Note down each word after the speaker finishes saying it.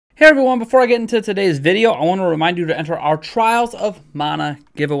Hey everyone, before I get into today's video, I want to remind you to enter our Trials of Mana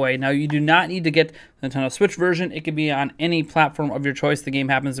giveaway. Now, you do not need to get the Nintendo Switch version. It could be on any platform of your choice the game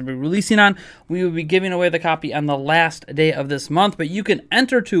happens to be releasing on. We will be giving away the copy on the last day of this month, but you can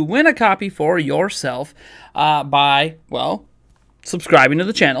enter to win a copy for yourself by, well, subscribing to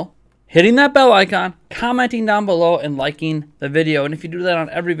the channel, hitting that bell icon, commenting down below, and liking the video. And if you do that on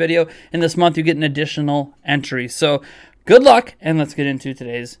every video in this month, you get an additional entry. So good luck, and let's get into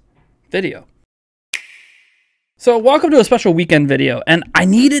today's video. So welcome to a special weekend video, and I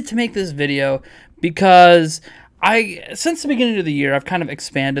needed to make this video because since the beginning of the year, I've kind of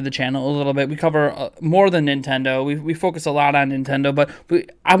expanded the channel a little bit. We cover more than Nintendo. We focus a lot on Nintendo, but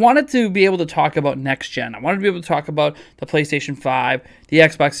I wanted to be able to talk about next gen. I wanted to be able to talk about the PlayStation 5, the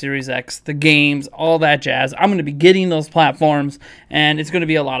Xbox Series X, the games, all that jazz. I'm going to be getting those platforms, and it's going to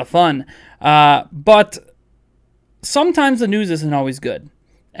be a lot of fun. But sometimes the news isn't always good.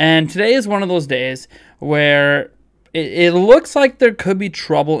 And today is one of those days where it looks like there could be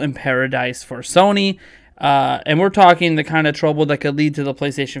trouble in paradise for Sony. And we're talking the kind of trouble that could lead to the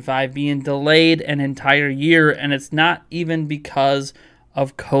PlayStation 5 being delayed an entire year. And it's not even because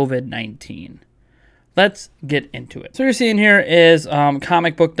of COVID-19. Let's get into it. So what you're seeing here is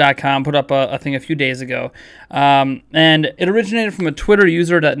comicbook.com put up a thing a few days ago. And it originated from a Twitter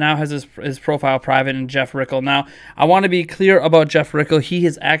user that now has his profile private, and Jeff Rickle. Now, I want to be clear about Jeff Rickle. He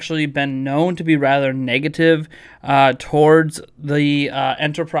has actually been known to be rather negative towards the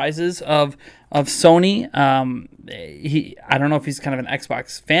enterprises of Sony. I don't know if he's kind of an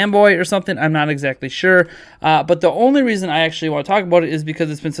Xbox fanboy or something. I'm not exactly sure. But the only reason I actually want to talk about it is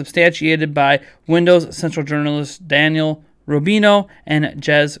because it's been substantiated by Windows Central journalist Daniel Rubino and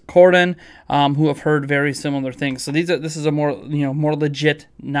Jez Corden, who have heard very similar things. So this is a more legit,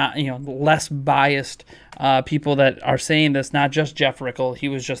 not less biased people that are saying this, not just Jeff Rickle. He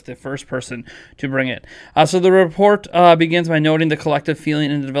was just the first person to bring it. So the report begins by noting the collective feeling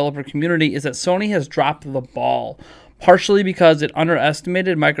in the developer community is that Sony has dropped the ball, partially because it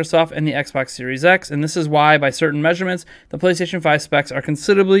underestimated Microsoft and the Xbox Series X, and this is why, by certain measurements, the PlayStation 5 specs are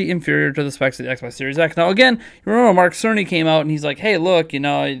considerably inferior to the specs of the Xbox Series X. Now, again, you remember Mark Cerny came out and he's like, hey, look, you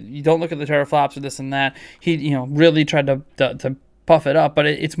don't look at the teraflops or this and that. He, really tried to puff it up, but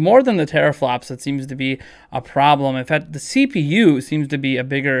it's more than the teraflops that seems to be a problem. In fact, the CPU seems to be a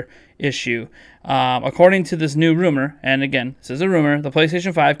bigger issue. According to this new rumor, and again, this is a rumor, the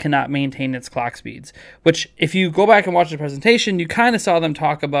PlayStation 5 cannot maintain its clock speeds, which if you go back and watch the presentation, you kind of saw them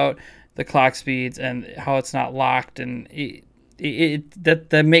talk about the clock speeds and how it's not locked, and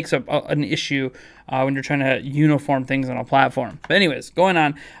that makes an issue when you're trying to uniform things on a platform. But anyways, going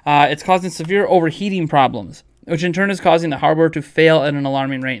on, it's causing severe overheating problems, which in turn is causing the hardware to fail at an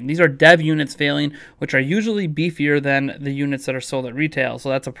alarming rate. And these are dev units failing, which are usually beefier than the units that are sold at retail, so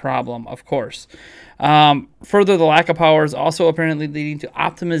that's a problem, of course. Further, the lack of power is also apparently leading to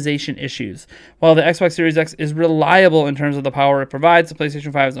optimization issues. While the Xbox Series X is reliable in terms of the power it provides, the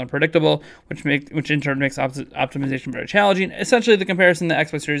PlayStation 5 is unpredictable, which in turn makes optimization very challenging. Essentially, the comparison to the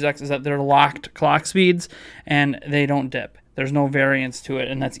Xbox Series X is that they're locked clock speeds, and they don't dip. There's no variance to it,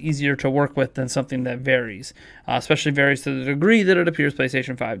 and that's easier to work with than something that varies, especially varies to the degree that it appears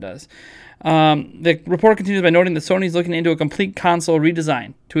PlayStation 5 does. The report continues by noting that Sony is looking into a complete console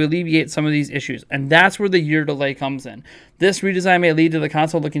redesign to alleviate some of these issues, and that's where the year delay comes in. This redesign may lead to the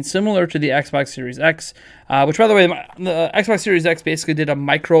console looking similar to the Xbox Series X, which, by the way, the Xbox Series X basically did a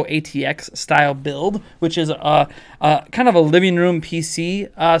micro ATX style build, which is a kind of a living room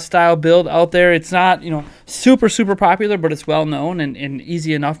PC style build out there. It's not super popular, but it's well known and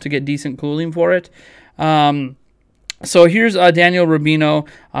easy enough to get decent cooling for it. So here's Daniel Rubino,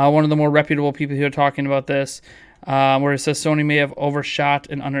 one of the more reputable people here talking about this, where it says Sony may have overshot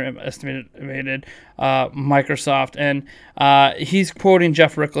and underestimated Microsoft, and he's quoting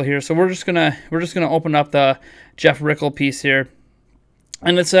Jeff Rickle here. So we're just gonna open up the Jeff Rickle piece here.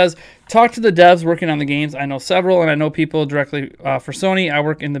 And it says, talk to the devs working on the games. I know several, and I know people directly for Sony. I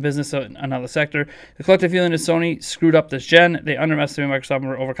work in the business of another sector. The collective feeling is Sony screwed up this gen. They underestimated Microsoft and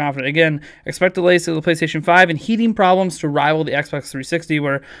were overconfident. Again, expect delays to the PlayStation 5 and heating problems to rival the Xbox 360,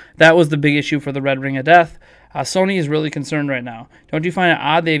 where that was the big issue for the Red Ring of Death. Sony is really concerned right now. Don't you find it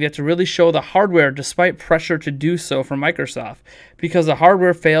odd they have yet to really show the hardware despite pressure to do so from Microsoft? Because the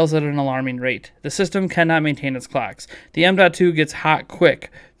hardware fails at an alarming rate. The system cannot maintain its clocks. The M.2 gets hot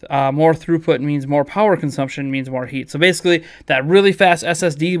quick. More throughput means more power consumption means more heat. So basically, that really fast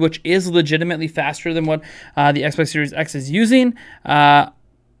SSD, which is legitimately faster than what the Xbox Series X is using,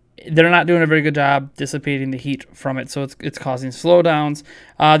 they're not doing a very good job dissipating the heat from it, so it's causing slowdowns.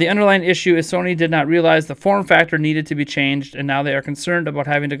 The underlying issue is Sony did not realize the form factor needed to be changed, and now they are concerned about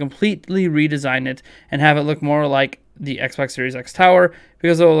having to completely redesign it and have it look more like the Xbox Series X Tower,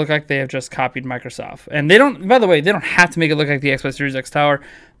 because it will look like they have just copied Microsoft. And they don't, by the way, they don't have to make it look like the Xbox Series X Tower,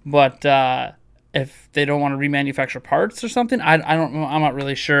 but if they don't want to remanufacture parts or something, I don't know. I'm not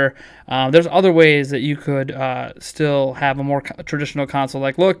really sure. There's other ways that you could still have a more traditional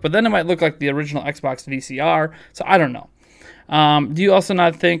console-like look, but then it might look like the original Xbox VCR. So I don't know. Do you also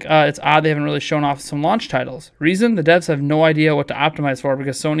not think it's odd they haven't really shown off some launch titles? Reason? The devs have no idea what to optimize for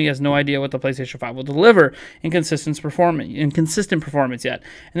because Sony has no idea what the PlayStation 5 will deliver in consistent performance yet.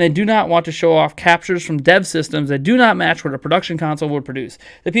 And they do not want to show off captures from dev systems that do not match what a production console would produce.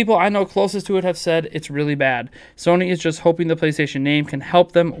 The people I know closest to it have said it's really bad. Sony is just hoping the PlayStation name can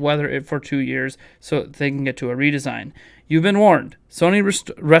help them weather it for 2 years so they can get to a redesign. You've been warned. Sony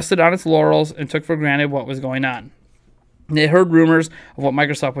rested on its laurels and took for granted what was going on. They heard rumors of what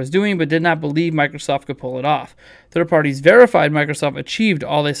Microsoft was doing, but did not believe Microsoft could pull it off. Third parties verified Microsoft achieved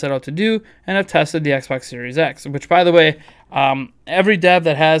all they set out to do and have tested the Xbox Series X, which, by the way, every dev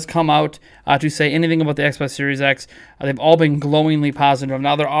that has come out to say anything about the Xbox Series X, they've all been glowingly positive.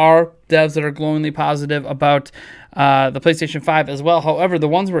 Now, there are devs that are glowingly positive about the PlayStation 5 as well. However, the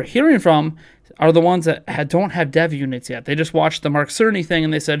ones we're hearing from are the ones that don't have dev units yet. They just watched the Mark Cerny thing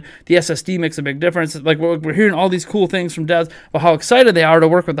and they said the SSD makes a big difference. Like, we're hearing all these cool things from devs about how excited they are to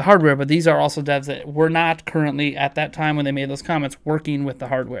work with the hardware, but these are also devs that were not currently, at that time when they made those comments, working with the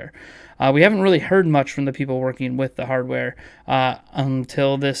hardware. We haven't really heard much from the people working with the hardware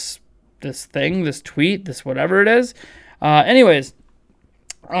until this tweet, this whatever it is.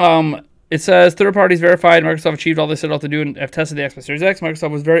 It says, third parties verified Microsoft achieved all they set out to do and have tested the Xbox Series X.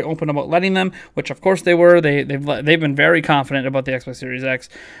 Microsoft was very open about letting them, which of course they were. They've been very confident about the Xbox Series X.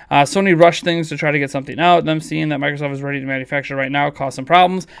 Sony rushed things to try to get something out. Them seeing that Microsoft is ready to manufacture right now caused some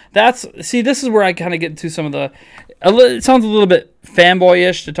problems. This is where I kind of get into some of the... It sounds a little bit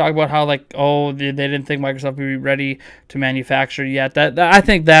fanboyish to talk about how, like, oh, they didn't think Microsoft would be ready to manufacture yet. I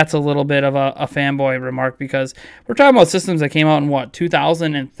think that's a little bit of a fanboy remark, because we're talking about systems that came out in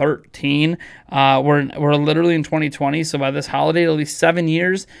 2013. We're literally in 2020, so by this holiday it'll be 7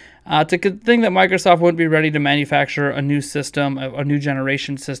 years. To think that Microsoft wouldn't be ready to manufacture a new system, a new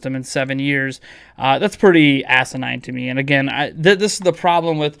generation system in 7 years, that's pretty asinine to me. And again, this is the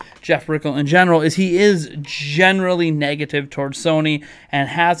problem with Jeff Rickle in general, is he is generally negative towards Sony and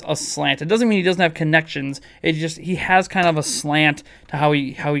has a slant. It doesn't mean he doesn't have connections. It just, he has kind of a slant to how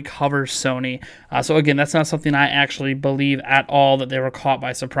he covers Sony. So again, that's not something I actually believe at all, that they were caught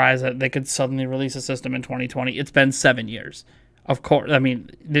by surprise that they could suddenly release a system in 2020. It's been 7 years. Of course, I mean,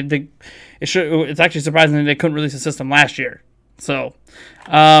 it's actually surprising that they couldn't release a system last year. So,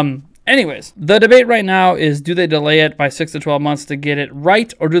 anyways, the debate right now is, do they delay it by 6 to 12 months to get it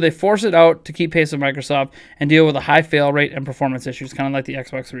right, or do they force it out to keep pace with Microsoft and deal with a high fail rate and performance issues, kind of like the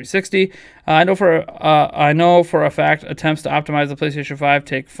Xbox 360? I know for a fact attempts to optimize the PlayStation 5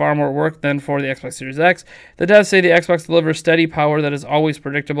 take far more work than for the Xbox Series X. The devs say the Xbox delivers steady power that is always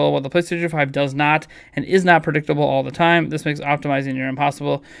predictable, while the PlayStation 5 does not and is not predictable all the time. This makes optimizing near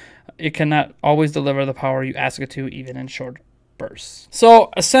impossible. It cannot always deliver the power you ask it to, even in short bursts. So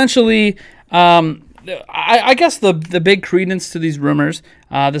essentially, I guess the big credence to these rumors,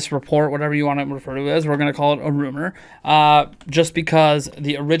 this report, whatever you want to refer to it as, we're going to call it a rumor, just because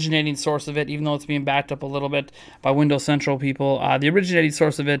the originating source of it, even though it's being backed up a little bit by Windows Central people, the originating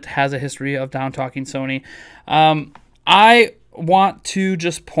source of it has a history of down-talking Sony. I want to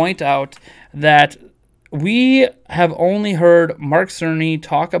just point out that we have only heard Mark Cerny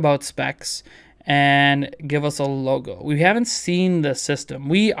talk about specs and give us a logo. We haven't seen the system.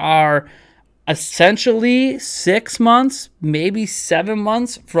 We are essentially 6 months, maybe 7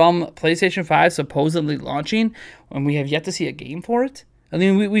 months from PlayStation 5 supposedly launching, and we have yet to see a game for it. I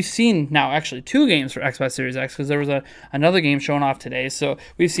mean, we've seen now actually 2 games for Xbox Series X, because there was another game shown off today. So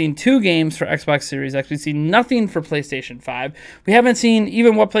we've seen 2 games for Xbox Series X. We've seen nothing for PlayStation 5. We haven't seen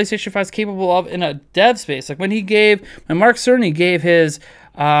even what PlayStation 5 is capable of in a dev space. Like when Mark Cerny gave his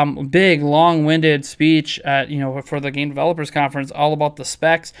big, long-winded speech at, for the Game Developers Conference, all about the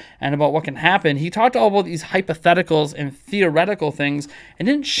specs and about what can happen. He talked all about these hypotheticals and theoretical things and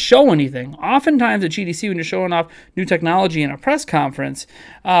didn't show anything. Oftentimes at GDC, when you're showing off new technology in a press conference,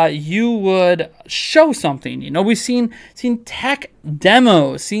 you would show something. We've seen tech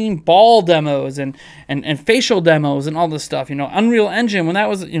demos, seen ball demos and facial demos and all this stuff. Unreal Engine, when that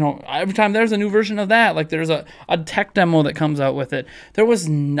was, every time there's a new version of that, like there's a tech demo that comes out with it, there was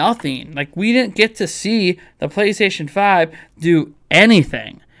nothing. Like, we didn't get to see the PlayStation 5 do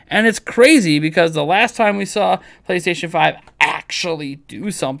anything. And it's crazy because the last time we saw PlayStation 5 actually do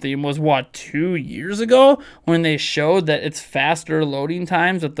something was, what, 2 years ago, when they showed that it's faster loading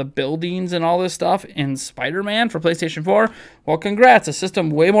times with the buildings and all this stuff in Spider-Man for PlayStation 4. Well, congrats. A system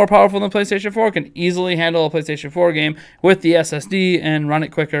way more powerful than PlayStation 4 can easily handle a PlayStation 4 game with the SSD and run it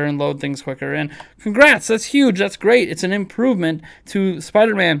quicker and load things quicker. And congrats. That's huge. That's great. It's an improvement to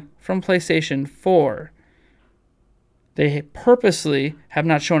Spider-Man from PlayStation 4. They purposely have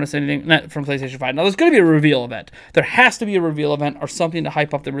not shown us anything from PlayStation 5. Now, there's going to be a reveal event. There has to be a reveal event or something to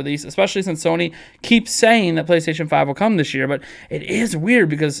hype up the release, especially since Sony keeps saying that PlayStation 5 will come this year. But it is weird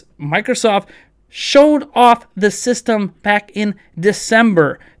because Microsoft showed off the system back in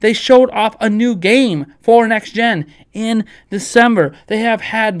December. They showed off a new game for next gen in December. They have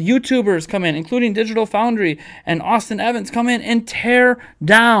had YouTubers come in, including Digital Foundry and Austin Evans, come in and tear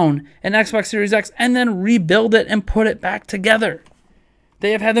down an Xbox Series X and then rebuild it and put it back together.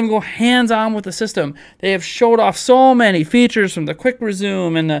 They have had them go hands-on with the system. They have showed off so many features, from the quick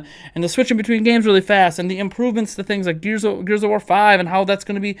resume and the switching between games really fast, and the improvements to things like Gears of War 5 and how that's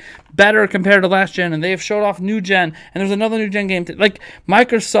going to be better compared to last gen. And they have showed off new gen, and there's another new gen game. Like,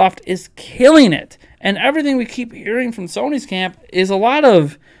 Microsoft is killing it. And everything we keep hearing from Sony's camp is a lot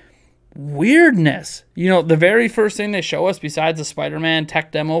of weirdness. You know, the very first thing they show us besides the Spider-Man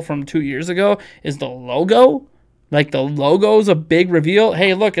tech demo from 2 years ago is the logo. Like, the logo's a big reveal.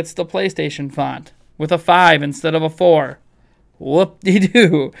 Hey, look, it's the PlayStation font with a 5 instead of a 4.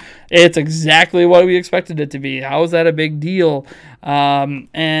 Whoop-de-doo. It's exactly what we expected it to be. How is that a big deal?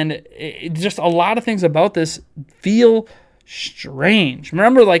 Just a lot of things about this feel strange.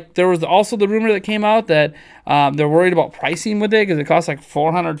 Remember, like, there was also the rumor that came out that they're worried about pricing with it because it costs like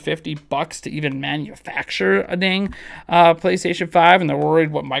 $450 to even manufacture a dang PlayStation 5, and they're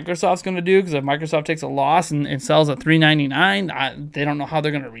worried what Microsoft's going to do, because if Microsoft takes a loss and sells at $399, they don't know how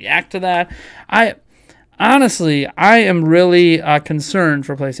they're going to react to that. Honestly, I am really concerned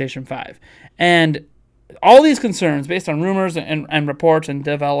for PlayStation 5. And all these concerns, based on rumors and reports and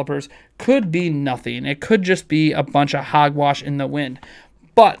developers, could be nothing. It could just be a bunch of hogwash in the wind.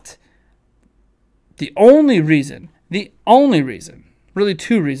 But the only reason, really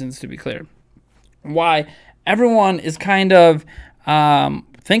two reasons to be clear, why everyone is kind of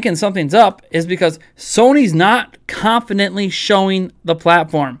thinking something's up is because Sony's not confidently showing the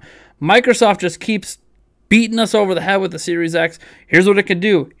platform. Microsoft just keeps beating us over the head with the Series X. Here's what it can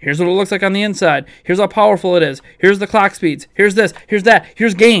do. Here's what it looks like on the inside. Here's how powerful it is. Here's the clock speeds. Here's this. Here's that.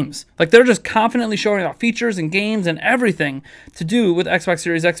 Here's games. Like, they're just confidently showing off features and games and everything to do with Xbox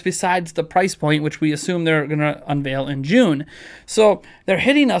Series X besides the price point, which we assume they're going to unveil in June. So they're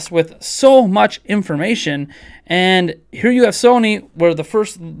hitting us with so much information. And here you have Sony, where the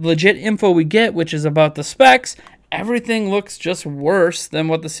first legit info we get, which is about the specs, everything looks just worse than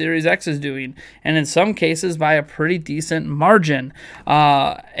what the Series X is doing, and in some cases by a pretty decent margin.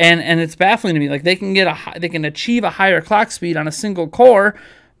 And it's baffling to me. Like, they can achieve a higher clock speed on a single core,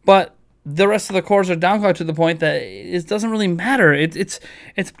 but the rest of the cores are downclocked to the point that it doesn't really matter. It's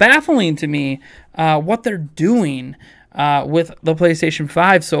baffling to me what they're doing with the PlayStation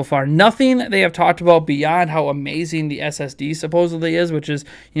 5 so far. Nothing they have talked about beyond how amazing the SSD supposedly is, which is,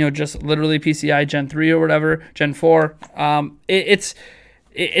 you know, just literally PCI Gen 3 or whatever, Gen 4. It's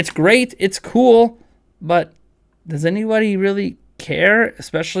great, it's cool, but does anybody really care,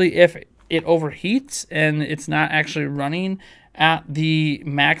 especially if it overheats and it's not actually running at the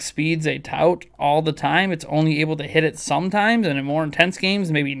max speeds they tout all the time? It's only able to hit it sometimes, and in more intense games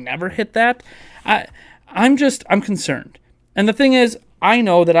maybe never hit that. I'm concerned. And the thing is, I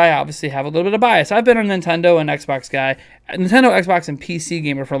know that I obviously have a little bit of bias. I've been a Nintendo and Xbox guy, Nintendo, Xbox, and PC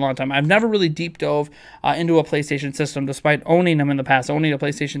gamer for a long time. I've never really deep dove into a PlayStation system, despite owning them in the past, owning a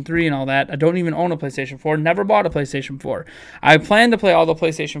PlayStation 3 and all that. I don't even own a PlayStation 4, never bought a PlayStation 4. I plan to play all the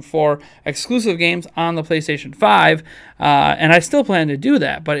PlayStation 4 exclusive games on the PlayStation 5, and I still plan to do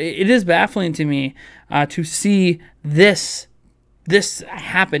that. But it is baffling to me to see this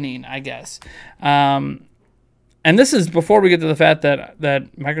happening, I guess. And this is before we get to the fact that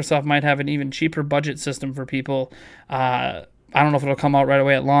Microsoft might have an even cheaper budget system for people. I don't know if it'll come out right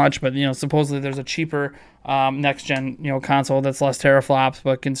away at launch, but, you know, supposedly there's a cheaper next gen, you know, console that's less teraflops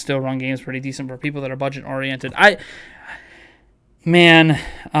but can still run games pretty decent for people that are budget oriented.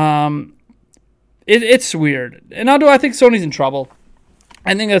 It's weird. And now, do I think Sony's in trouble?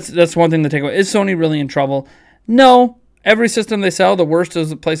 I think that's one thing to take away. Is Sony really in trouble? No. Every system they sell, the worst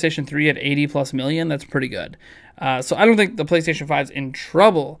is the PlayStation 3 at 80+ million. That's pretty good. So I don't think the PlayStation 5 is in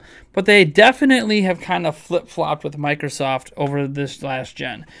trouble, but they definitely have kind of flip-flopped with Microsoft over this last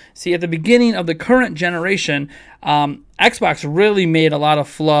gen. See, at the beginning of the current generation, Xbox really made a lot of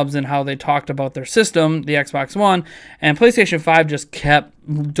flubs in how they talked about their system, the Xbox One, and PlayStation 5 just kept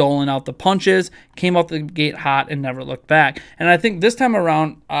doling out the punches, came out the gate hot, and never looked back. And I think this time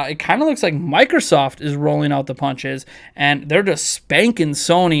around, it kind of looks like Microsoft is rolling out the punches, and they're just spanking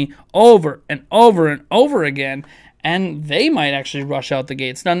Sony over and over and over again. And they might actually rush out the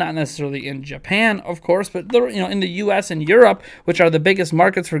gates. Now, not necessarily in Japan, of course, but they're, in the U.S. and Europe, which are the biggest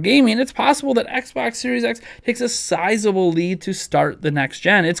markets for gaming, it's possible that Xbox Series X takes a sizable lead to start the next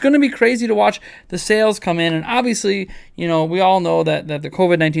gen. It's going to be crazy to watch the sales come in, and obviously, we all know that the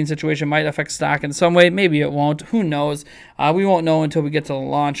COVID-19 situation might affect stock in some way. Maybe it won't. Who knows? We won't know until we get to the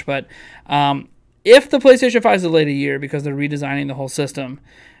launch. But if the PlayStation 5 is delayed a year because they're redesigning the whole system,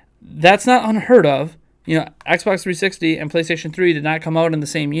 that's not unheard of. Xbox 360 and PlayStation 3 did not come out in the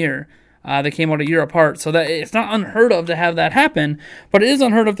same year. They came out a year apart, so that it's not unheard of to have that happen, but it is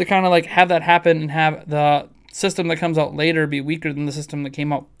unheard of to kind of like have that happen and have the system that comes out later be weaker than the system that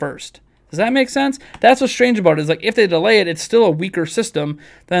came out first. Does that make sense? That's what's strange about it, is like if they delay it, it's still a weaker system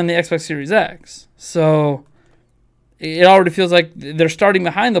than the Xbox Series X. So it already feels like they're starting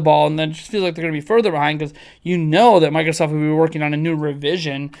behind the ball, and then it just feels like they're going to be further behind because that Microsoft will be working on a new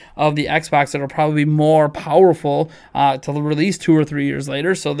revision of the Xbox that will probably be more powerful to release 2 or 3 years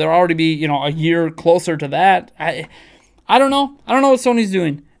later. So they'll already be, a year closer to that. I don't know. I don't know what Sony's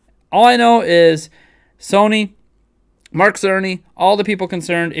doing. All I know is Sony, Mark Cerny, all the people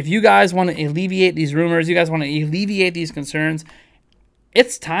concerned, if you guys want to alleviate these rumors, you guys want to alleviate these concerns,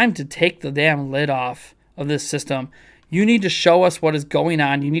 it's time to take the damn lid off of this system. You need to show us what is going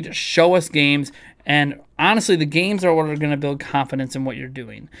on. You need to show us games. And honestly, the games are what are going to build confidence in what you're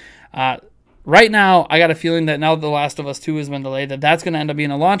doing. Right now, I got a feeling that now The Last of Us 2 has been delayed, that's going to end up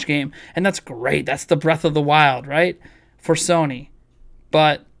being a launch game. And that's great. That's the Breath of the Wild, right? For Sony.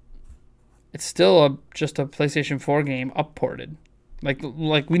 But it's still just a PlayStation 4 game upported.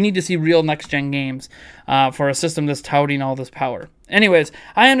 Like we need to see real next-gen games for a system that's touting all this power. Anyways,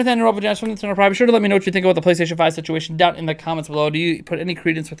 I am Nathaniel Robert from the Channel. Be sure to let me know what you think about the PlayStation 5 situation down in the comments below. Do you put any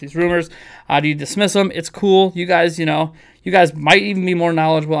credence with these rumors? Do you dismiss them? It's cool. You guys, you guys might even be more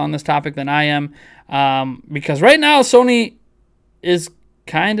knowledgeable on this topic than I am, because right now Sony is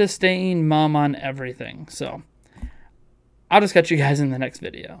kind of staying mum on everything. So I'll just catch you guys in the next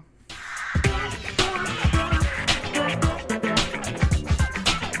video.